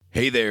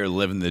Hey there,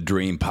 Living the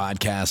Dream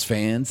podcast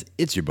fans.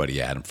 It's your buddy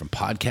Adam from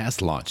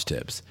Podcast Launch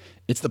Tips.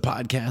 It's the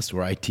podcast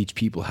where I teach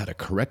people how to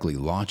correctly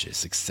launch a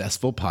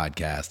successful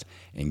podcast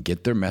and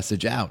get their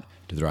message out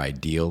to their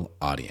ideal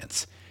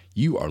audience.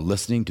 You are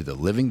listening to the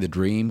Living the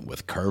Dream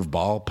with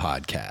Curveball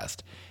podcast,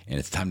 and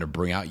it's time to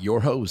bring out your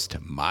host,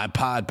 my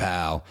pod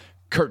pal,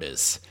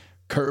 Curtis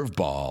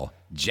Curveball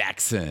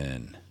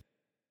Jackson.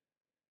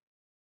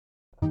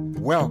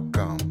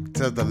 Welcome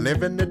to the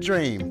Living the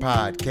Dream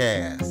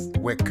podcast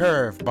with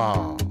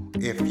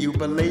Curveball. If you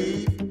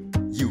believe,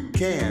 you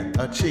can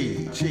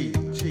achieve.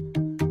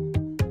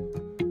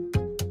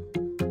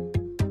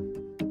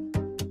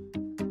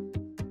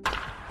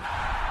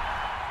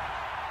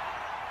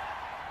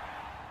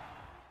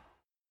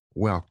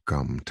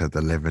 Welcome to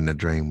the Living the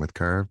Dream with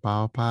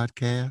Curveball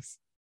podcast,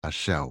 a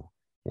show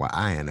where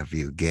I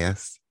interview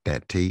guests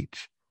that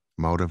teach,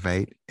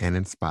 motivate, and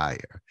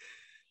inspire.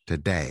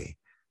 Today,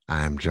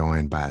 I am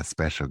joined by a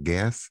special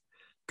guest,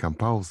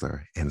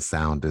 composer and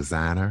sound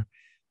designer,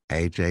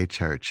 AJ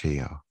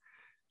Churchill.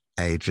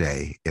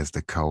 AJ is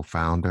the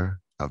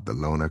co-founder of the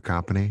Lunar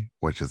Company,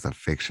 which is a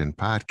fiction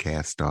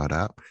podcast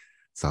startup.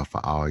 So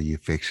for all you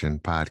fiction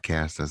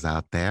podcasters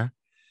out there,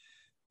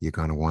 you're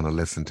going to want to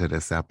listen to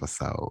this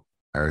episode.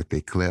 Earth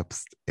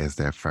Eclipsed is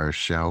their first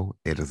show.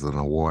 It is an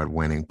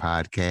award-winning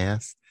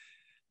podcast.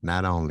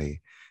 Not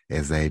only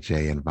is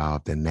AJ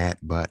involved in that,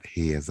 but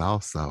he is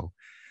also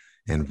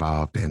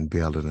involved in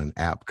building an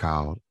app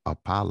called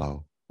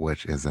Apollo,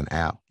 which is an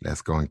app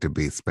that's going to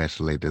be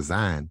specially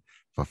designed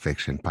for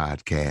fiction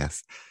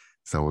podcasts.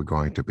 So we're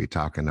going to be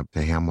talking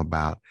to him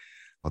about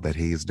what that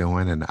he's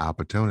doing and the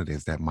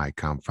opportunities that might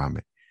come from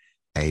it.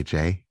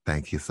 AJ,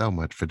 thank you so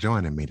much for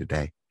joining me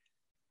today.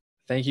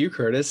 Thank you,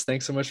 Curtis.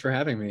 Thanks so much for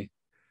having me.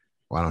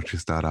 Why don't you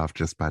start off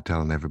just by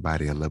telling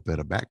everybody a little bit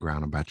of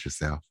background about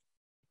yourself?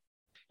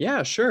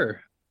 Yeah,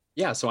 sure.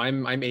 Yeah, so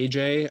I'm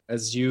AJ,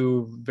 as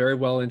you very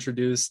well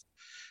introduced.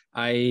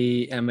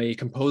 I am a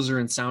composer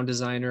and sound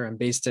designer. I'm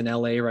based in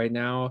LA right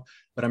now,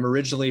 but I'm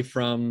originally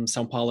from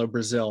Sao Paulo,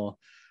 Brazil.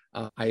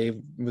 I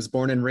was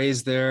born and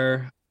raised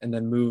there and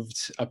then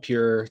moved up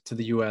here to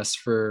the US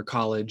for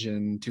college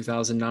in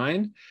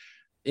 2009.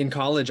 In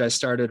college, I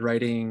started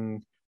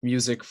writing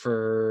music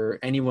for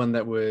anyone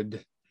that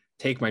would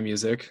take my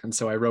music. And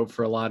so I wrote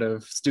for a lot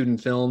of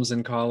student films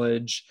in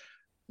college.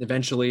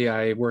 Eventually,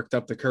 I worked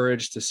up the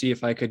courage to see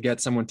if I could get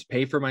someone to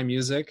pay for my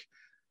music.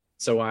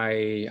 So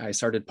I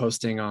started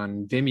posting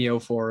on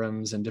Vimeo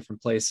forums and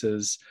different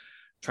places,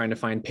 trying to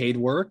find paid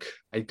work.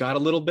 I got a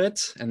little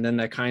bit, and then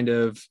that kind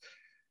of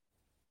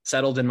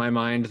settled in my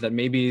mind that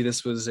maybe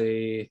this was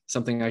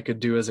something I could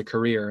do as a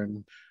career.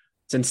 And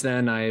since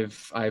then,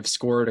 I've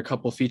scored a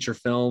couple feature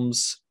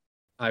films.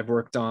 I've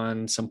worked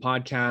on some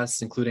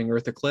podcasts, including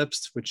Earth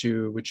Eclipsed, which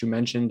you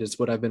mentioned is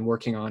what I've been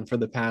working on for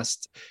the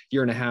past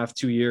year and a half,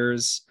 2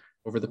 years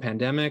over the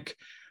pandemic.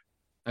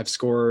 I've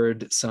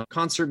scored some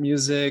concert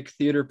music,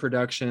 theater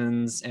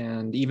productions,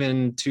 and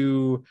even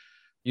 2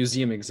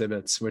 museum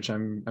exhibits, which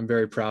I'm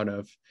very proud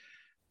of.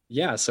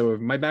 Yeah, so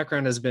my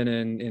background has been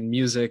in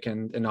music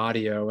and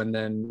audio. And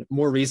then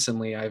more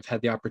recently, I've had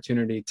the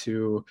opportunity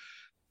to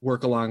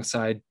work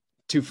alongside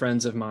 2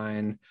 friends of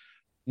mine,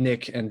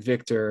 Nick and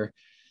Victor,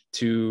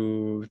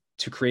 to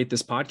create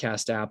this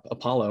podcast app,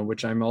 Apollo,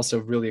 which I'm also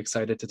really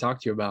excited to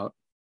talk to you about.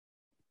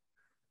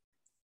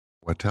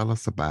 Well, tell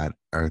us about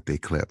Earth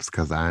Eclipse,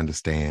 because I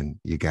understand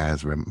you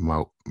guys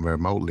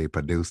remotely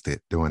produced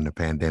it during the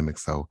pandemic.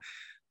 So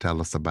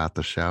tell us about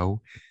the show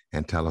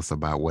and tell us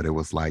about what it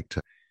was like to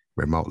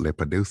remotely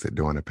produce it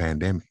during the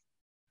pandemic.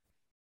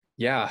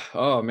 Yeah.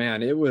 Oh,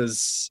 man.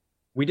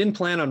 We didn't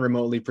plan on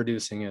remotely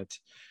producing it.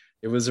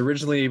 It was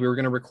originally, we were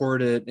going to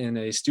record it in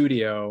a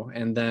studio,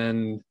 and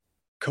then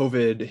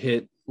COVID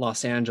hit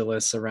Los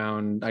Angeles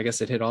around, I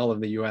guess it hit all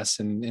of the US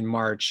in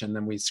March, and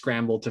then we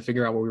scrambled to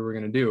figure out what we were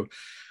going to do.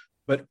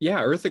 But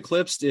yeah, Earth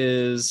Eclipsed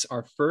is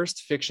our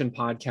first fiction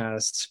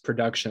podcast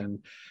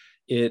production.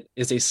 It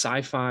is a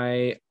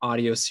sci-fi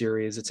audio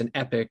series. It's an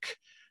epic,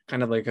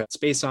 kind of like a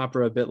space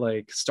opera, a bit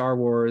like Star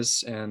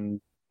Wars,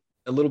 and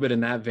a little bit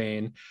in that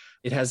vein.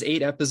 It has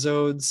 8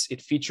 episodes.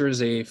 It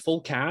features a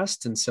full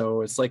cast. And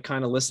so it's like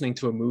kind of listening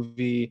to a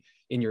movie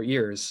in your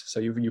ears. So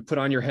you put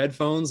on your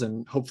headphones,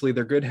 and hopefully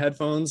they're good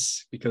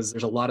headphones, because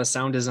there's a lot of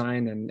sound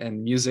design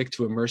and music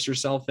to immerse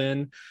yourself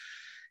in.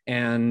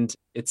 And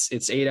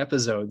it's 8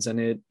 episodes, and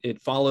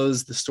it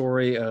follows the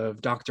story of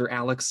Dr.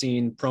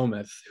 Alexine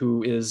Prometh,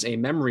 who is a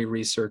memory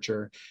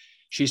researcher.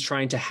 She's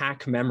trying to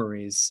hack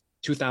memories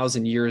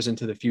 2,000 years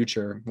into the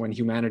future, when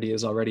humanity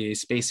is already a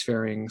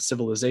spacefaring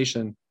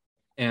civilization.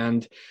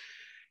 And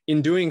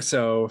in doing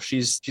so,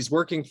 she's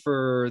working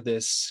for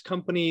this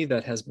company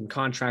that has been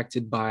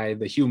contracted by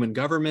the human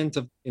government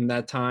in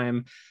that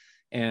time.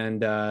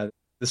 And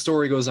the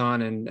story goes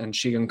on, and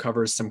she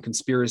uncovers some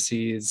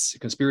conspiracy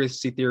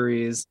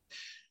theories.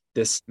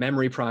 This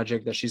memory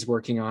project that she's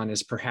working on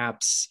is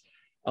perhaps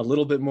a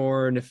little bit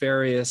more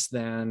nefarious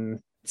than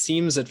it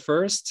seems at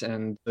first.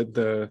 And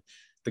the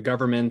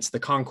government, the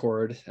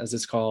Concord, as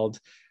it's called,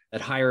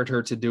 that hired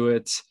her to do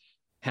it,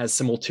 has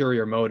some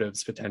ulterior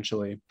motives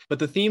potentially. But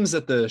the themes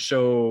that the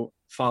show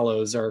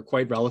follows are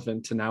quite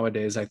relevant to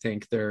nowadays. I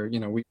think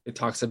it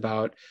talks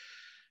about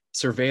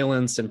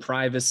surveillance and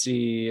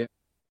privacy,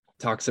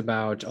 talks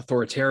about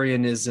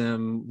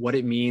authoritarianism, what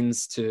it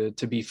means to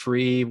be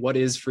free, what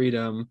is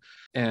freedom.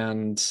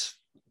 And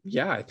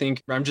yeah, I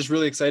think I'm just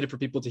really excited for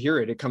people to hear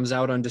it. It comes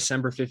out on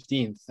December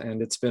 15th,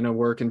 and it's been a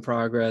work in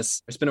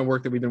progress. It's been a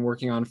work that we've been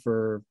working on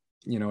for,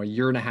 a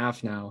year and a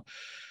half now.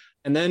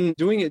 And then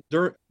doing it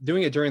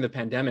during the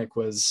pandemic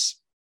was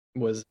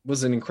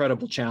an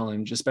incredible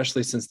challenge,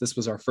 especially since this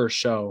was our first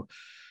show.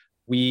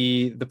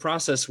 The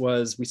process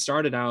was, we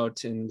started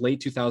out in late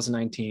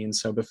 2019,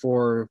 so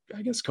before,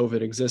 I guess,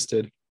 COVID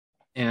existed,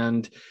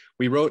 and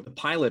we wrote a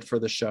pilot for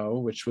the show,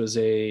 which was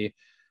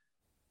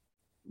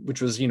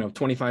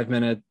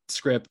 25-minute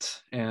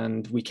script,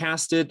 and we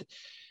cast it.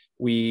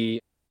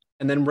 And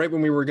then right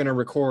when we were going to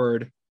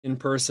record in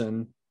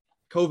person,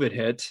 COVID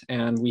hit,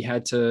 and we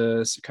had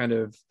to kind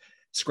of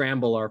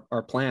scramble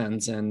our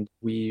plans, and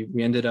we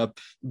ended up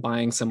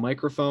buying some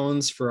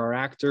microphones for our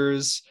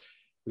actors.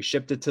 We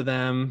shipped it to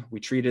them. We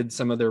treated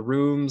some of their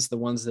rooms, the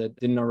ones that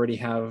didn't already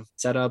have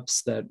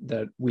setups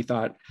that we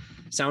thought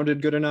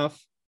sounded good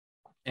enough.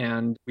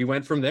 And we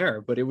went from there.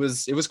 But it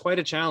was quite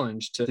a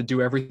challenge to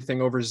do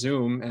everything over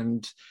Zoom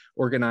and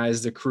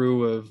organize a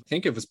crew of, I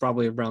think it was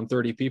probably around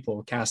 30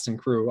 people, cast and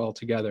crew all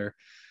together.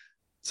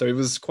 So it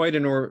was quite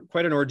an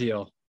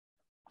ordeal.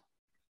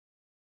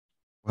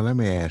 Well, let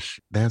me ask,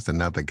 there's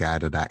another guy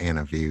that I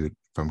interviewed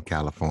from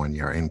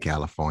California, or in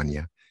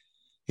California.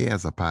 He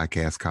has a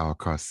podcast called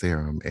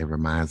Carcerum. It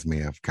reminds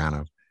me of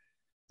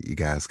you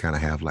guys kind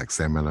of have like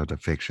similar to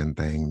fiction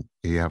thing.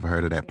 You ever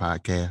heard of that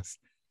podcast?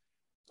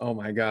 Oh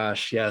my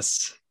gosh,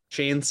 yes.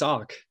 Shane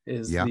Salk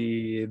is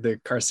the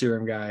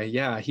Carcerum guy.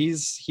 Yeah,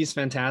 he's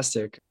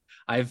fantastic.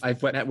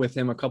 I've met with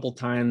him a couple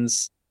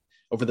times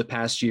over the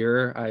past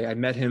year. I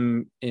met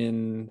him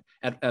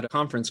at a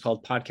conference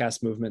called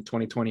Podcast Movement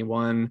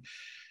 2021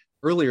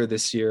 earlier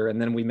this year, and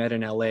then we met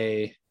in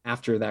LA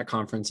after that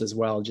conference as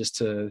well, just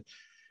to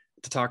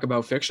talk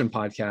about fiction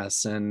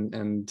podcasts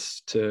and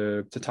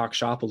to talk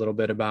shop a little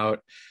bit about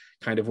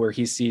kind of where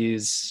he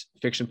sees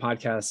fiction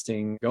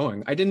podcasting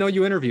going. I didn't know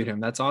you interviewed him.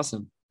 That's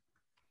awesome.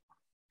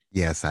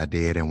 Yes, I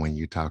did. And when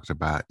you talked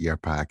about your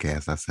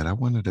podcast, I said, I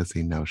wonder, does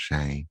he know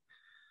Shane?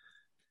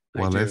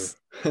 Well, let's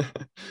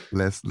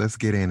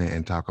get in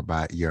and talk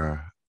about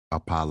your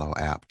Apollo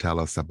app. Tell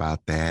us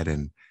about that,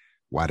 and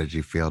why did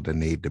you feel the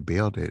need to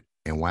build it,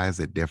 and why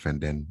is it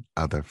different than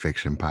other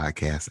fiction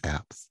podcast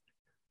apps?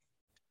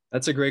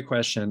 That's a great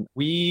question.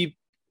 We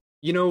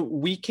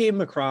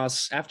came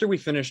across, after we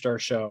finished our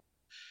show,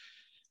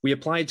 we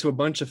applied to a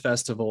bunch of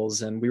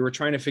festivals, and we were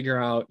trying to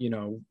figure out,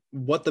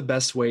 what the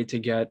best way to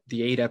get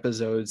the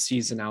 8-episode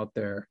season out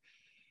there,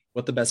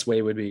 what the best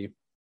way would be.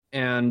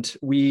 And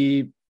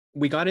we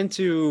got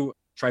into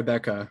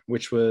Tribeca,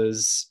 which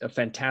was a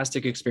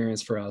fantastic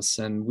experience for us.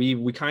 And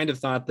we kind of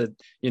thought that,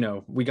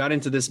 we got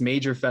into this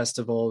major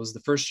festival. It was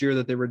the first year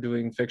that they were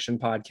doing fiction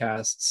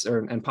podcasts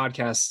and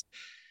podcasts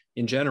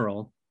in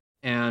general.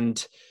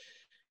 And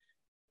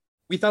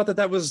we thought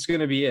that was going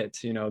to be it.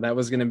 That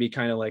was going to be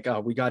kind of like,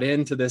 we got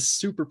into this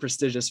super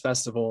prestigious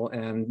festival,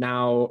 and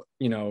now,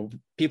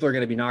 people are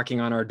going to be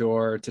knocking on our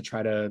door to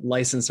try to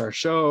license our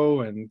show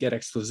and get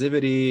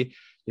exclusivity.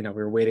 We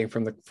were waiting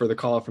for the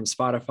call from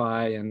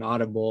Spotify and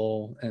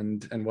Audible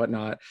and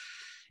whatnot.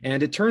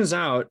 And it turns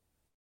out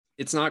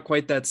it's not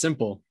quite that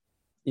simple.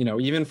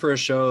 Even for a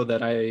show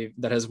that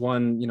has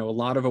won, a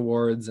lot of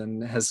awards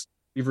and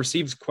we've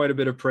received quite a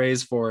bit of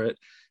praise for it.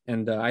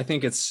 And I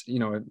think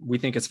we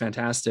think it's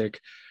fantastic.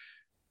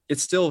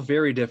 It's still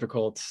very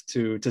difficult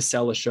to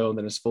sell a show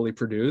that is fully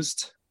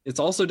produced. It's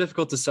also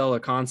difficult to sell a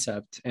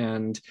concept.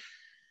 And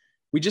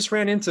we just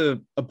ran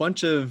into a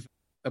bunch of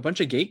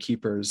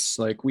gatekeepers.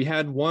 Like, we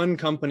had one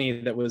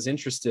company that was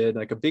interested,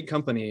 like a big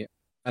company.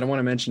 I don't want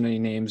to mention any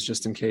names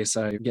just in case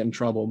I get in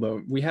trouble,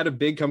 but we had a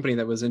big company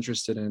that was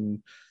interested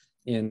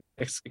in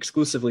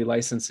exclusively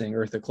licensing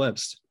Earth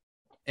Eclipsed.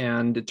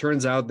 And it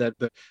turns out that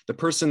the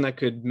person that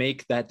could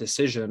make that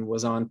decision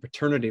was on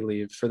paternity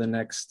leave for the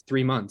next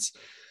 3 months.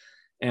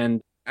 And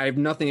I have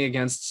nothing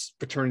against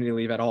paternity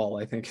leave at all.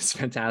 I think it's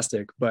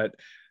fantastic, but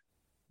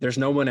there's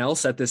no one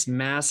else at this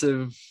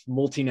massive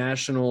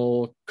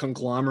multinational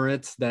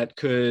conglomerate that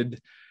could,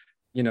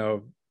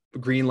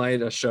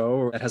 greenlight a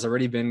show that has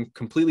already been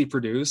completely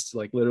produced,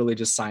 like literally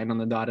just signed on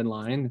the dotted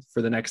line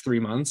for the next 3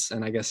 months.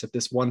 And I guess if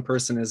this one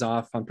person is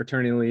off on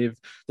paternity leave,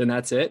 then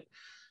that's it.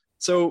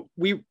 So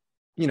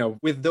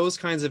with those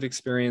kinds of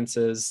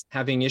experiences,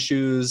 having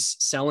issues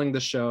selling the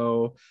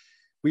show,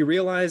 we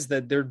realized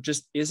that there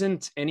just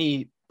isn't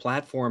any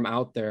platform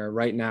out there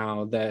right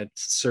now that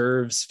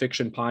serves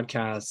fiction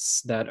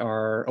podcasts that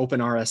are open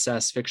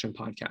RSS fiction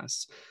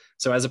podcasts.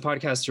 So as a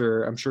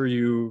podcaster, I'm sure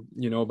you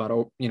know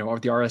about the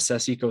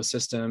RSS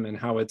ecosystem and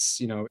how it's,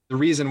 the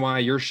reason why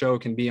your show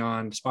can be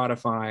on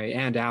Spotify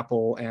and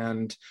Apple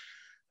and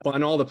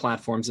on all the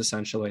platforms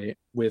essentially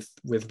with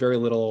very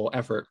little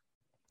effort.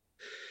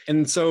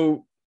 And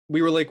so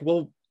we were like,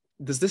 well,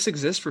 does this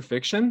exist for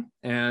fiction?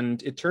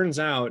 And it turns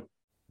out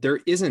there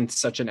isn't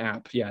such an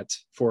app yet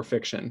for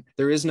fiction.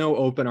 There is no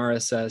open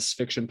RSS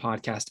fiction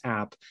podcast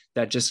app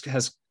that just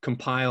has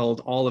compiled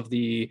all of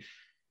the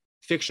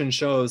fiction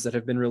shows that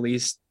have been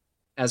released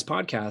as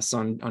podcasts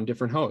on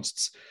different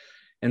hosts.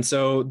 And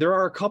so there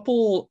are a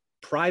couple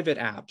private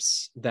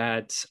apps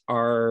that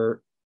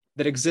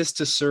exist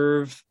to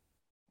serve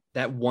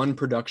that one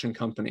production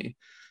company.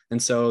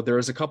 And so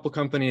there's a couple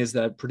companies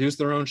that produce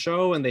their own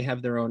show and they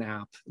have their own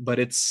app, but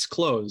it's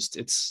closed.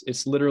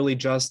 It's literally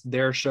just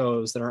their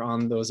shows that are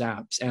on those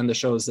apps and the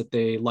shows that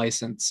they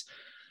license.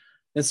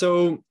 And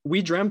so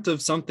we dreamt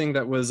of something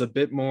that was a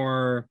bit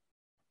more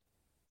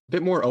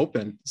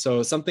open.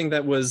 So something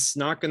that was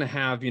not going to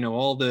have,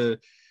 all the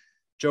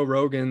Joe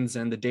Rogans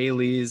and the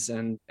Dailies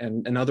and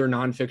other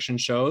nonfiction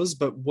shows,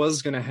 but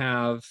was going to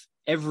have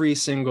every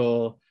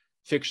single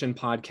fiction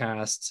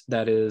podcast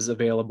that is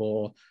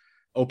available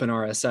open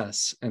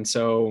RSS. And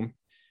so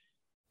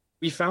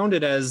we found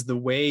it as the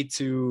way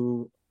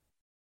to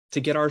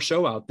get our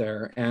show out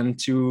there and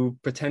to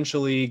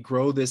potentially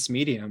grow this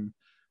medium,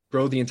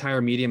 grow the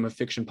entire medium of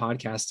fiction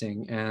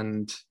podcasting,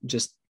 and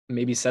just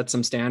maybe set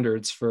some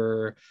standards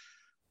for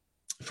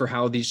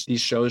how these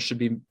shows should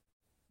be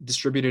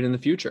distributed in the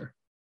future.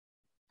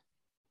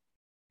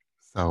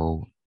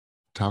 So,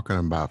 talking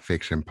about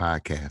fiction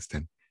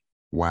podcasting,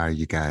 why are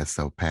you guys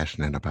so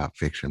passionate about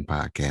fiction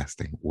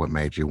podcasting? What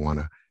made you want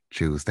to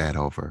choose that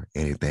over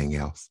anything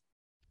else?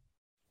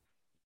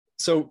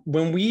 So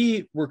when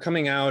we were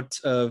coming out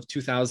of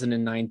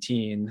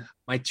 2019,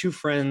 my two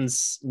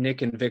friends,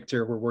 Nick and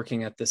Victor, were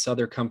working at this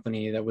other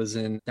company that was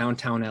in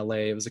downtown LA.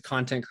 It was a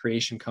content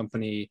creation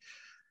company.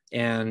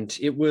 And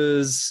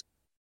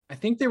I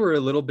think they were a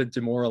little bit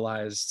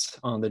demoralized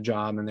on the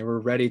job, and they were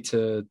ready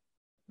to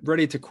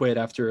quit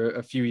after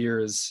a few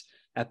years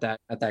at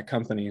that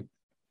company.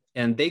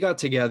 And they got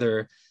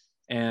together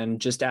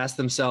and just asked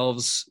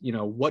themselves,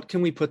 what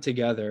can we put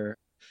together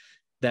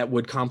that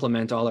would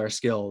complement all our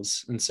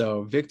skills? And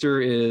so Victor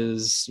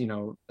is,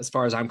 as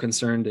far as I'm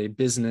concerned, a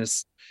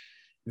business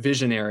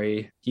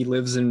visionary. He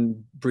lives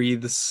and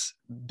breathes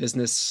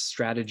business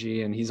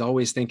strategy, and he's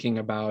always thinking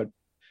about,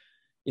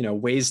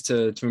 ways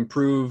to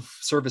improve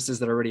services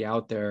that are already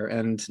out there.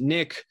 And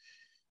Nick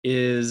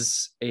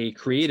is a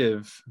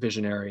creative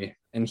visionary,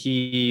 and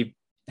he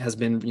has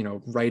been,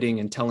 writing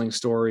and telling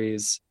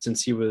stories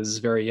since he was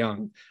very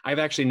young. I've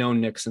actually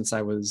known Nick since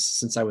I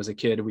was a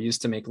kid. We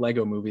used to make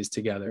Lego movies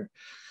together.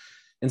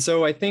 And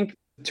so I think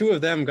two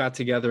of them got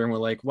together and were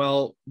like,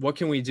 well, what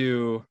can we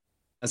do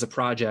as a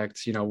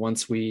project,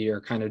 once we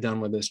are kind of done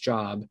with this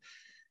job?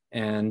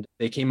 And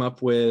they came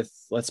up with,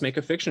 let's make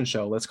a fiction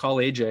show. Let's call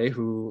AJ,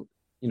 who,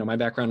 my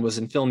background was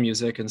in film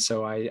music. And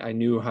so I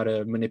knew how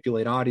to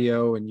manipulate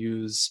audio and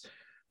use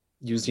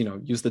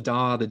the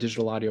DAW, the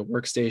digital audio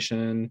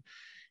workstation.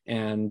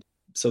 And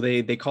so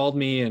they called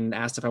me and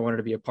asked if I wanted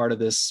to be a part of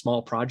this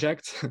small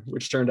project,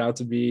 which turned out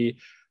to be,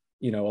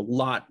 a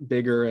lot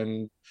bigger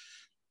and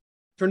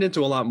turned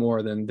into a lot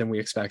more than we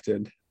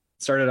expected. It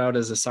started out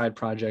as a side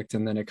project,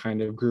 and then it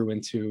kind of grew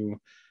into,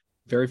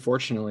 very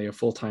fortunately, a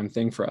full-time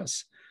thing for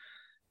us.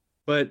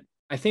 But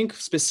I think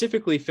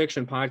specifically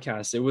fiction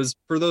podcasts, it was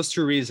for those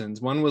two reasons.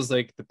 One was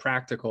like the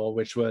practical,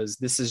 which was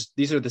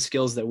these are the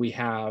skills that we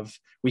have.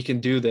 We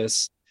can do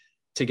this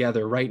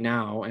together right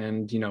now,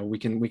 and we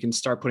can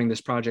start putting this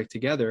project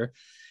together.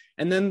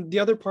 And then the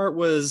other part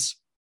was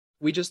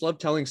we just love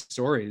telling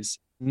stories.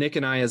 Nick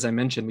and I, as I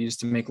mentioned, we used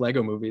to make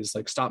Lego movies,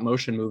 like stop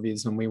motion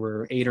movies, when we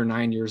were 8 or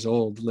 9 years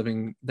old,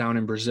 living down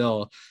in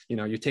Brazil.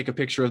 You take a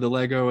picture of the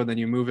Lego and then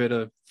you move it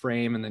a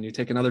frame, and then you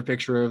take another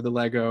picture of the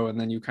Lego, and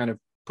then you kind of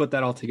put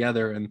that all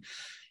together. And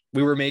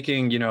we were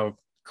making,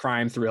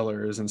 crime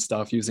thrillers and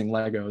stuff using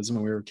Legos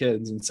when we were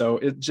kids. And so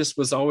it just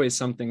was always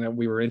something that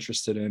we were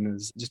interested in,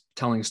 is just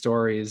telling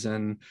stories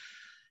and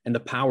the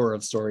power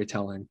of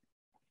storytelling.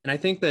 And I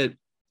think that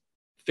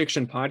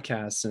fiction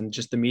podcasts and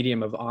just the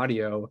medium of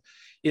audio,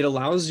 it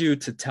allows you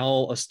to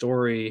tell a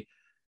story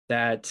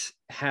that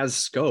has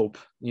scope.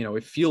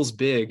 It feels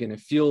big and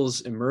it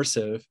feels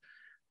immersive,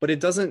 but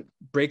it doesn't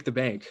break the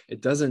bank.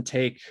 It doesn't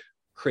take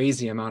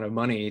crazy amount of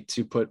money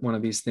to put one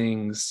of these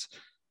things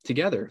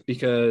together,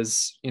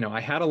 because I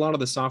had a lot of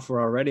the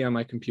software already on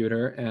my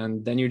computer,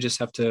 and then you just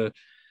have to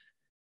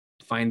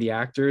find the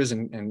actors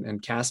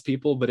and cast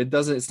people. But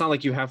it's not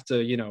like you have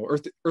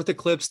to, Earth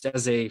Eclipsed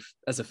as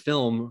a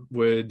film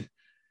would,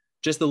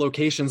 just the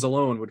locations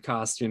alone would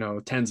cost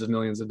tens of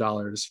millions of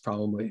dollars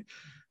probably.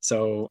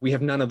 So we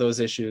have none of those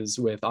issues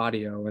with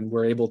audio, and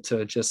we're able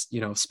to just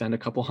spend a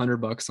couple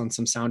 $100 on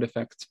some sound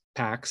effect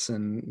packs,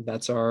 and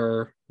that's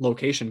our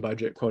location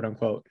budget, quote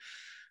unquote.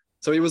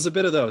 So it was a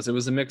bit of those. It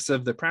was a mix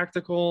of the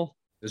practical,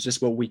 it was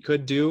just what we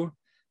could do,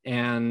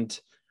 and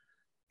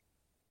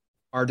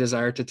our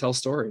desire to tell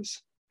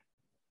stories.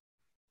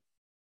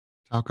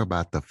 Talk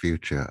about the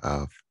future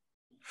of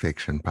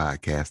fiction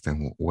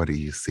podcasting. What do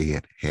you see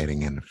it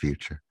heading in the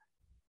future?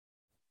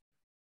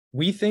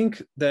 We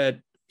think that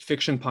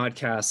fiction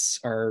podcasts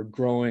are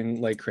growing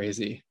like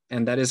crazy,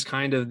 and that is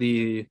kind of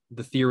the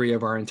theory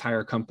of our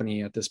entire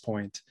company at this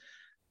point.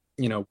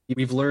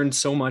 we've learned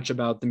so much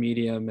about the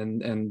medium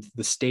and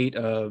the state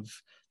of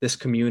this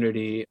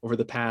community over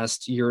the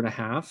past year and a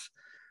half.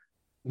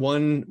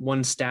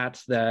 One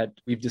stat that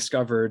we've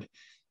discovered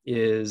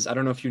is, I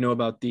don't know if you know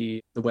about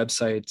the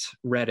website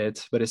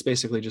Reddit, but it's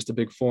basically just a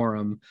big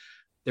forum.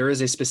 There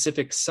is a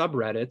specific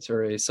subreddit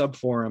or a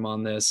subforum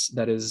on this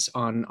that is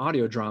on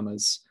audio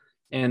dramas.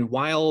 And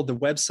while the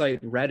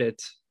website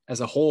Reddit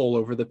as a whole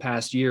over the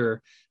past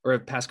year or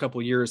past couple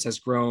of years has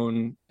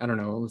grown, I don't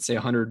know, let's say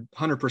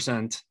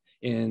 100%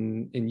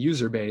 in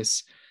user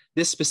base,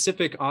 this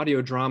specific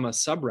audio drama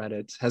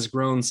subreddit has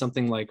grown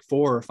something like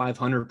 400 or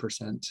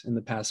 500% in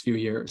the past few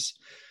years.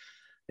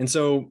 And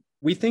so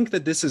we think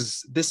that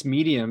this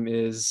medium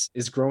is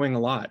growing a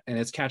lot and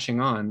it's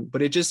catching on,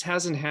 but it just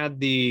hasn't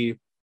had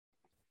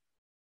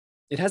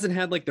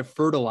like the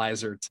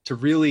fertilizer to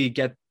really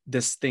get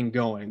this thing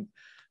going,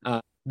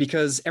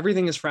 because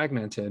everything is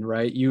fragmented,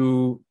 right?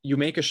 You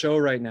make a show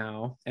right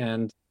now,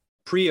 and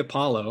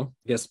pre-Apollo,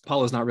 I guess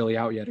Apollo's not really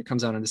out yet. It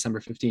comes out on December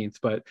 15th,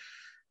 but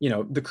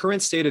the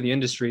current state of the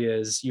industry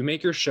is you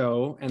make your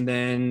show and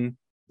then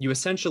you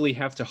essentially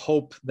have to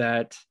hope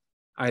that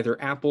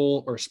either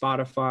Apple or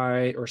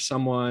Spotify or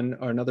someone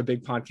or another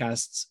big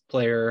podcasts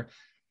player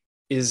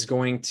is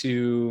going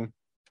to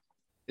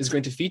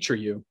feature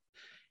you.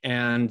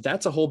 And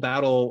that's a whole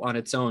battle on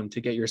its own to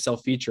get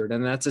yourself featured.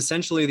 And that's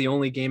essentially the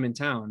only game in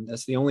town.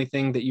 That's the only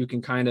thing that you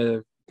can kind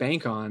of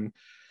bank on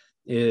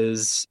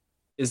is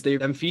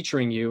them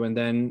featuring you. And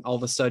then all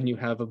of a sudden you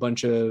have a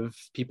bunch of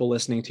people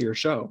listening to your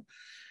show.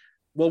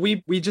 Well,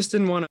 we just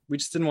didn't want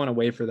to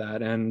wait for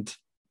that. And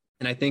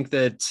I think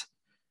that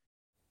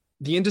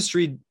the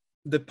industry,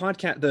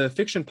 the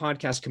fiction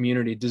podcast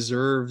community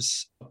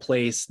deserves a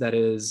place that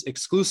is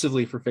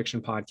exclusively for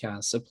fiction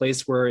podcasts, a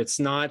place where it's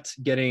not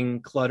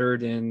getting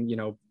cluttered in,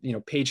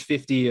 page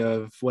 50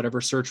 of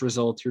whatever search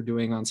result you're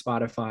doing on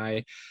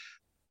Spotify.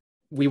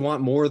 We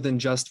want more than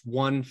just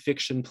one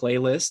fiction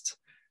playlist.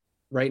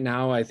 Right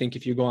now, I think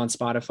if you go on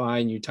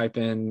Spotify and you type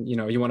in,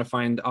 you want to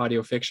find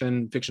audio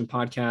fiction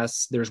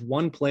podcasts, there's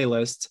one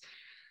playlist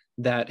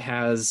that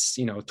has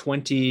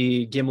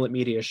 20 Gimlet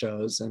media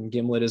shows, and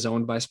Gimlet is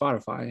owned by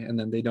Spotify, and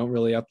then they don't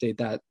really update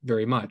that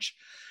very much.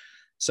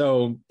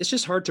 So it's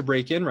just hard to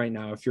break in right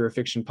now if you're a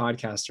fiction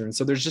podcaster. And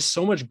so there's just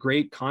so much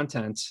great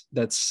content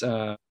that's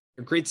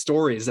great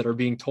stories that are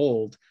being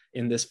told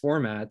in this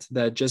format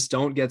that just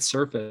don't get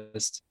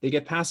surfaced. They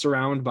get passed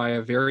around by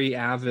a very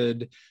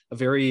avid, a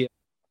very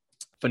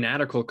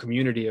fanatical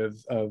community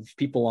of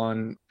people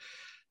on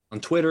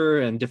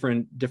Twitter and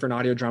different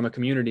audio drama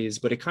communities,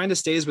 but it kind of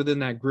stays within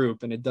that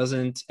group and it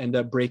doesn't end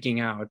up breaking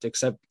out,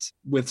 except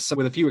with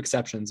a few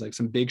exceptions, like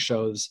some big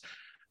shows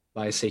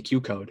by, say, Q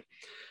Code.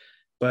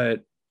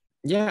 But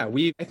yeah,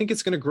 I think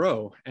it's going to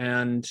grow.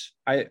 And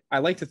I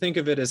like to think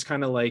of it as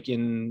kind of like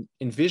in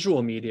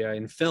visual media,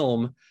 in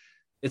film,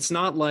 it's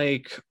not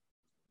like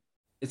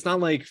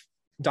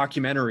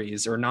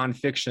documentaries or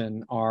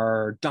nonfiction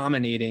are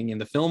dominating in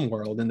the film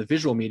world, in the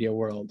visual media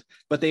world,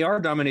 but they are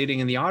dominating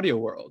in the audio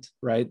world,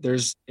 right? There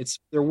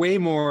are way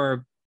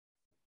more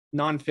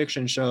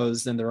nonfiction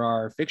shows than there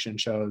are fiction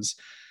shows,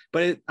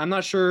 but I'm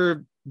not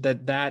sure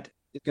that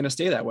is going to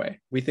stay that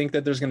way. We think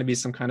that there's going to be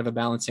some kind of a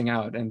balancing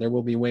out, and there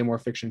will be way more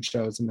fiction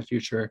shows in the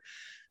future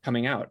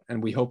coming out.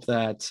 And we hope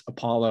that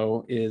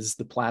Apollo is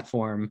the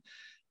platform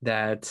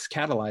that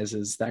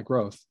catalyzes that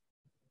growth.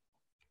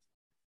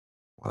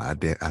 Well,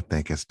 I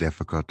think it's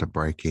difficult to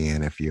break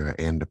in if you're an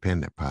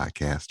independent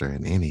podcaster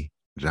in any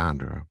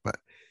genre, but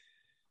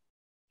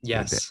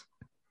yes.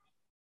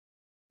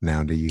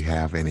 Now, do you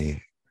have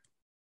any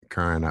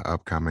current or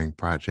upcoming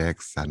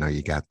projects? I know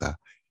you got the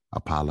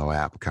Apollo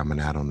app coming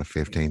out on the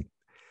 15th,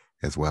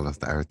 as well as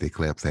the Earth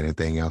Eclipse.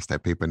 Anything else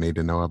that people need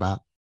to know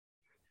about?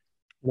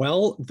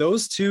 Well,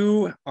 those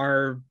two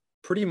are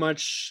pretty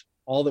much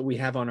all that we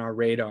have on our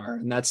radar,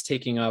 and that's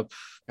taking up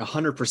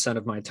 100%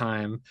 of my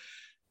time.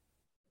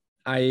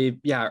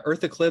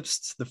 Earth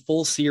Eclipse, the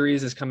full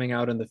series is coming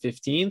out on the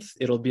 15th.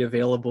 It'll be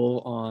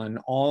available on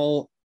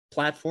all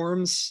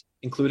platforms,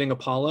 including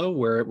Apollo,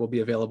 where it will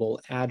be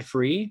available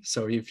ad-free.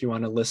 So if you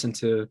want to listen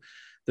to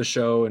the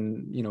show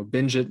and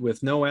binge it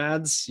with no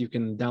ads, you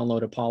can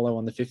download Apollo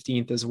on the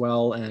 15th as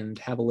well and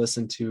have a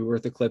listen to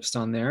Earth Eclipse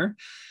on there.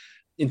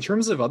 In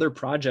terms of other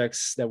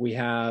projects that we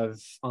have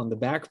on the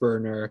back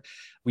burner,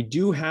 we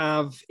do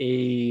have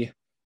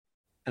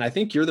and I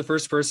think you're the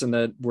first person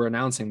that we're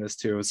announcing this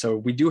to. So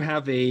we do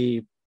have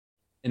an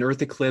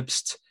Earth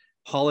Eclipse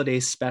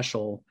holiday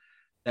special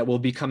that will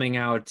be coming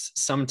out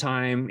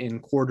sometime in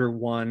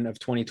Q1 of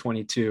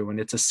 2022. And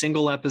it's a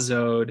single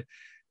episode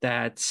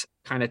that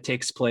kind of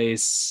takes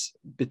place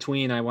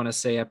between, I want to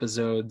say,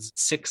 episodes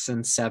 6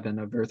 and 7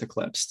 of Earth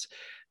Eclipse.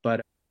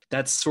 But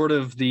that's sort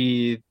of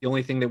the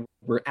only thing that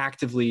we're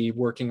actively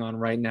working on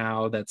right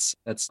now that's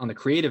on the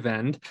creative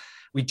end.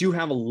 We do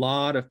have a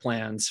lot of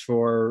plans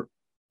for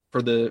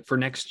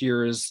next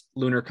year's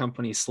Lunar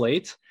Company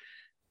slate.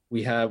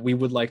 We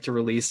would like to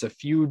release a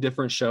few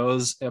different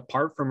shows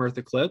apart from Earth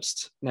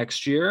Eclipse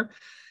next year.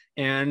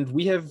 And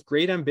we have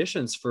great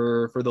ambitions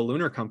for the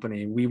Lunar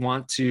Company. We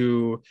want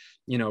to,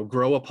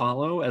 grow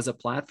Apollo as a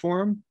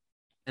platform.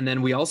 And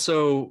then we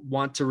also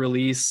want to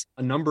release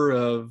a number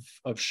of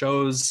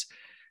shows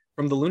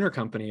from the Lunar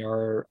Company,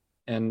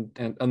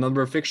 and a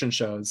number of fiction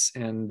shows,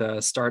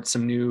 and start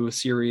some new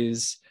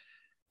series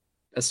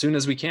as soon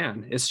as we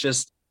can. It's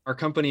just, our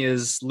company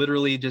is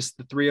literally just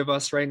the three of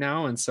us right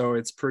now. And so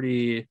it's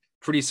pretty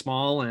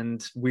small,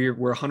 and we're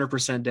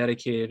 100%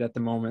 dedicated at the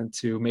moment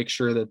to make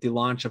sure that the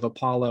launch of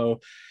Apollo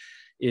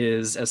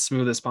is as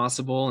smooth as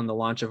possible, and the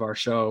launch of our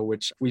show,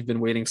 which we've been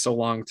waiting so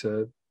long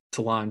to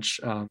launch,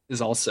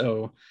 is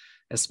also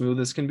as smooth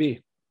as can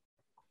be.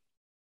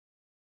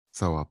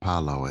 So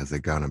Apollo, is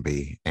it going to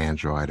be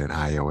Android and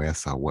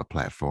iOS, or what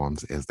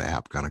platforms is the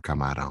app going to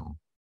come out on?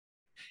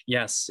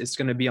 Yes, it's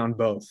going to be on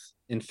both.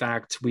 In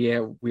fact,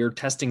 we're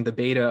testing the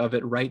beta of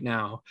it right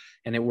now,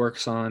 and it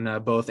works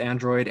on both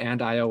Android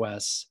and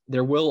iOS.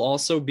 There will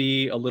also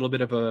be a little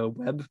bit of a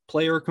web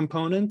player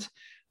component.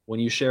 When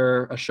you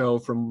share a show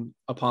from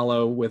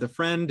Apollo with a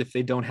friend, if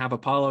they don't have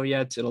Apollo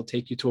yet, it'll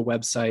take you to a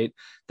website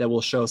that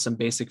will show some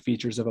basic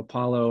features of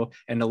Apollo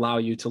and allow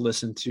you to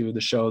listen to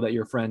the show that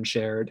your friend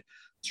shared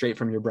straight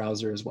from your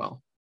browser as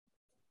well.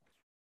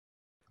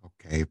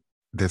 Okay,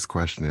 this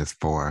question is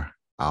for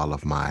all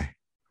of my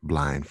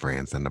blind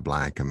friends in the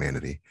blind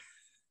community.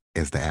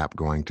 Is the app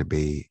going to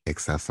be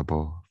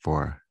accessible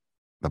for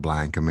the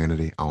blind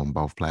community on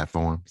both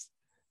platforms?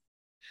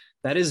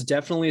 That is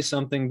definitely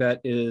something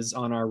that is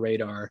on our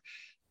radar.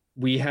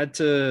 We had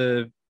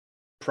to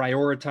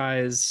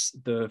prioritize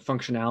the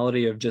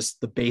functionality of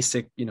just the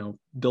basic,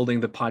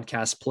 building the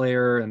podcast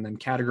player and then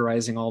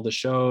categorizing all the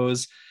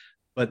shows.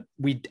 But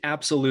we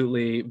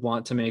absolutely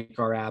want to make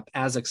our app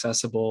as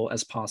accessible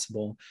as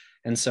possible.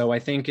 And so I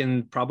think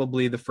in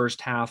probably the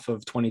first half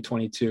of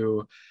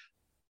 2022,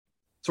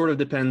 sort of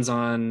depends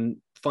on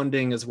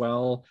funding as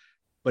well,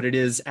 but it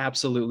is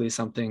absolutely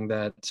something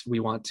that we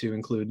want to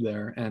include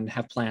there and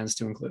have plans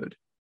to include.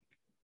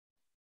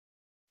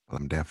 Well,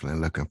 I'm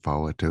definitely looking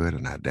forward to it,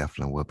 and I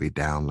definitely will be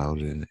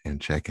downloading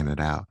and checking it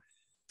out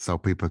so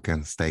people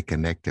can stay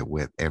connected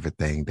with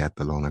everything that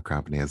the Lunar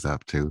Company is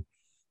up to.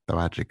 Throw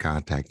out your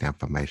contact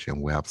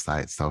information,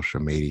 website, social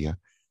media,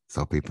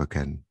 so people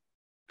can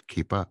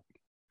keep up.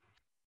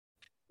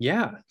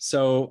 Yeah.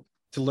 So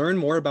to learn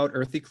more about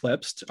Earth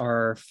Eclipsed,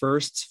 our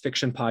first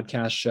fiction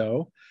podcast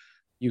show,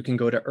 you can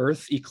go to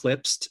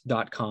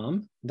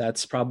eartheclipsed.com.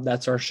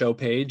 That's our show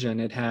page,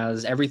 and it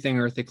has everything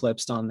Earth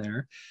Eclipsed on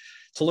there.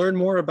 To learn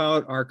more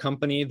about our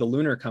company, the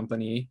Lunar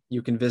Company,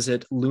 you can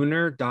visit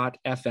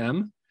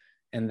lunar.fm,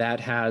 and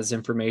that has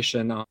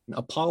information on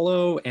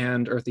Apollo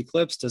and Earth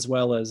Eclipsed, as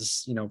well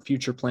as,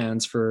 future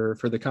plans for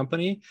the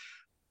company.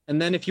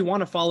 And then if you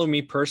want to follow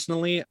me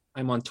personally,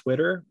 I'm on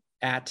Twitter,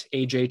 at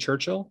AJ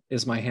Churchill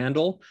is my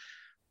handle.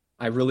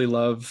 I really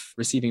love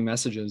receiving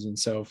messages, and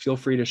so feel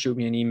free to shoot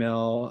me an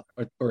email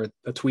or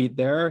a tweet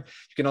there.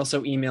 You can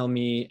also email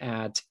me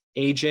at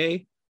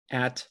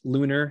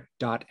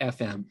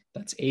aj@lunar.fm.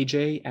 That's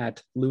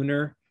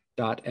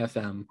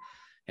aj@lunar.fm.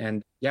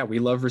 And yeah, we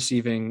love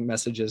receiving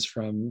messages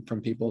from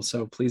people,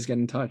 so please get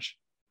in touch.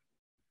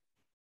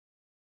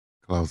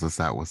 Close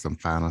us out with some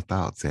final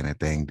thoughts.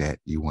 Anything that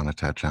you want to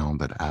touch on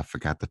that I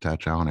forgot to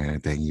touch on?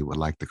 Anything you would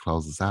like to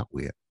close us out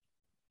with?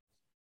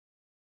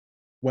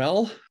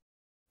 Well,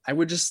 I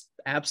would just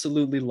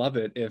absolutely love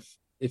it if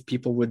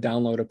people would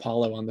download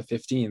Apollo on the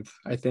 15th.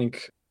 I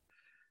think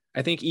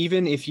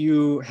even if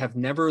you have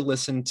never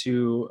listened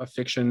to a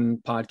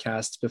fiction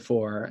podcast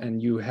before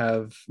and you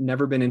have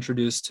never been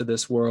introduced to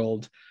this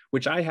world,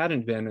 which I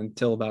hadn't been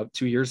until about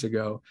 2 years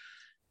ago,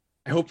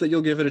 I hope that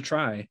you'll give it a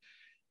try,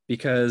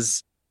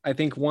 because I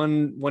think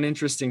one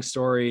interesting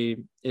story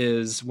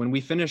is when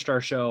we finished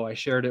our show, I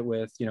shared it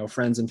with,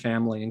 friends and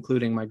family,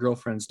 including my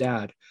girlfriend's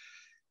dad.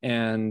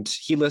 And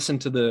he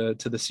listened to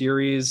the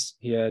series.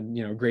 He had,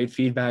 great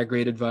feedback,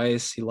 great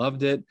advice. He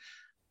loved it.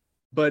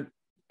 But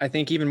I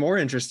think even more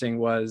interesting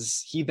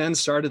was he then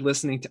started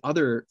listening to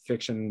other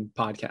fiction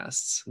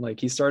podcasts. Like,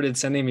 he started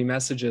sending me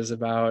messages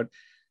about,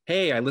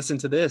 hey, I listened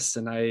to this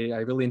and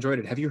I really enjoyed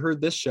it. Have you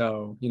heard this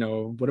show?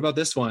 What about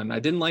this one? I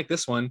didn't like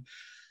this one.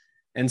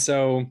 And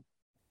so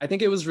I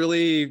think it was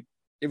really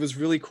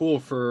cool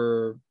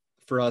for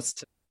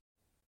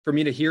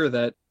me to hear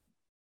that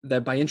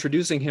by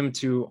introducing him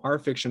to our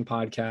fiction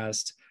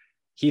podcast,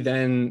 he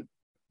then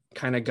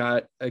kind of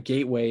got a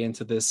gateway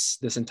into this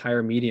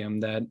entire medium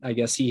that I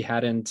guess he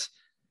hadn't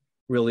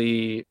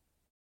really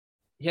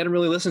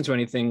listened to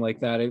anything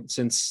like that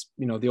since,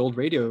 the old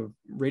radio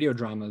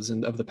dramas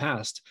of the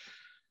past.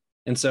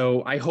 And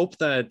so I hope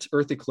that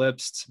Earth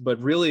Eclipsed, but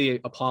really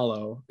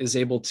Apollo, is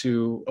able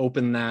to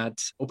open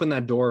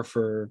that door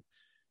for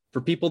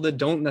people that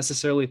don't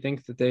necessarily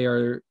think that they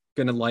are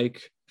going to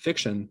like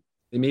fiction.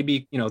 They may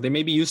be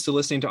used to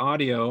listening to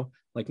audio,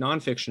 like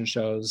nonfiction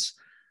shows,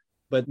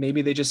 but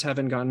maybe they just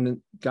haven't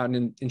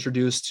gotten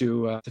introduced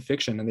to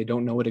fiction, and they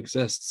don't know it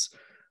exists.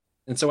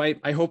 And so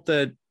I hope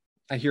that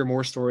I hear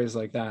more stories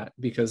like that,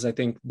 because I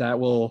think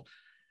that will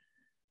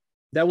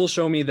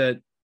show me that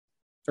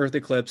Earth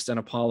Eclipsed and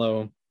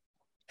Apollo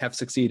have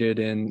succeeded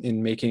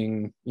in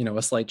making,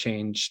 a slight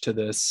change to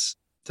this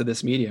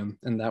medium,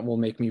 and that will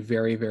make me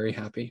very, very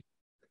happy.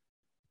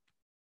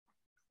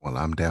 Well,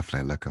 I'm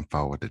definitely looking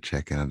forward to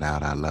checking it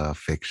out. I love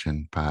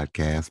fiction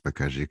podcasts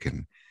because you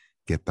can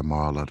get the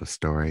moral of the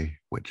story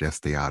with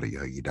just the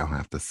audio. You don't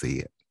have to see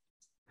it.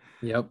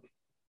 Yep.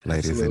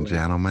 Ladies Absolutely. and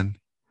gentlemen,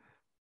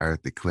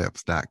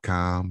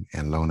 eartheclipse.com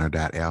and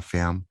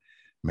lunar.fm.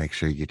 Make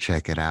sure you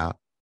check it out.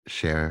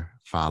 Share,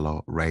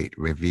 follow, rate,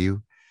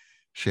 review.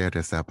 Share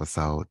this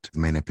episode to as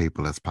many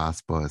people as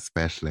possible,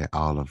 especially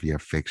all of your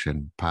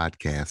fiction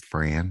podcast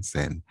friends.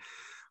 And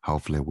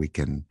hopefully we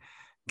can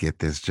get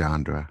this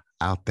genre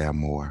out there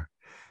more.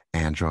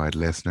 Android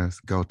listeners,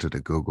 go to the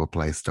Google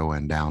Play Store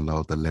and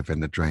download the Living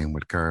the Dream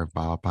with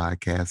Curveball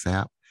podcast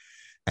app.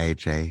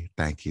 AJ,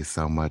 thank you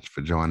so much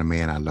for joining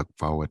me, and I look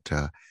forward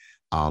to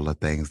all the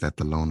things that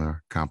the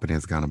Lunar Company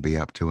is going to be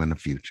up to in the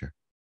future.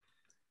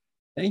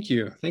 Thank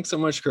you. Thanks so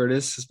much,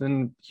 Curtis. It's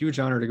been a huge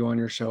honor to go on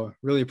your show.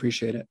 Really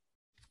appreciate it.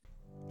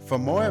 For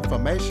more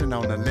information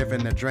on the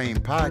Living the Dream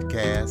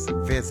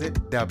podcast, visit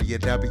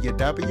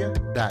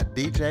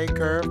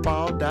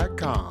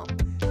www.djcurveball.com.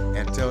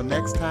 Until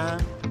next time,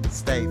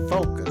 stay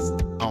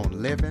focused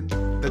on living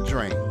the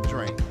dream.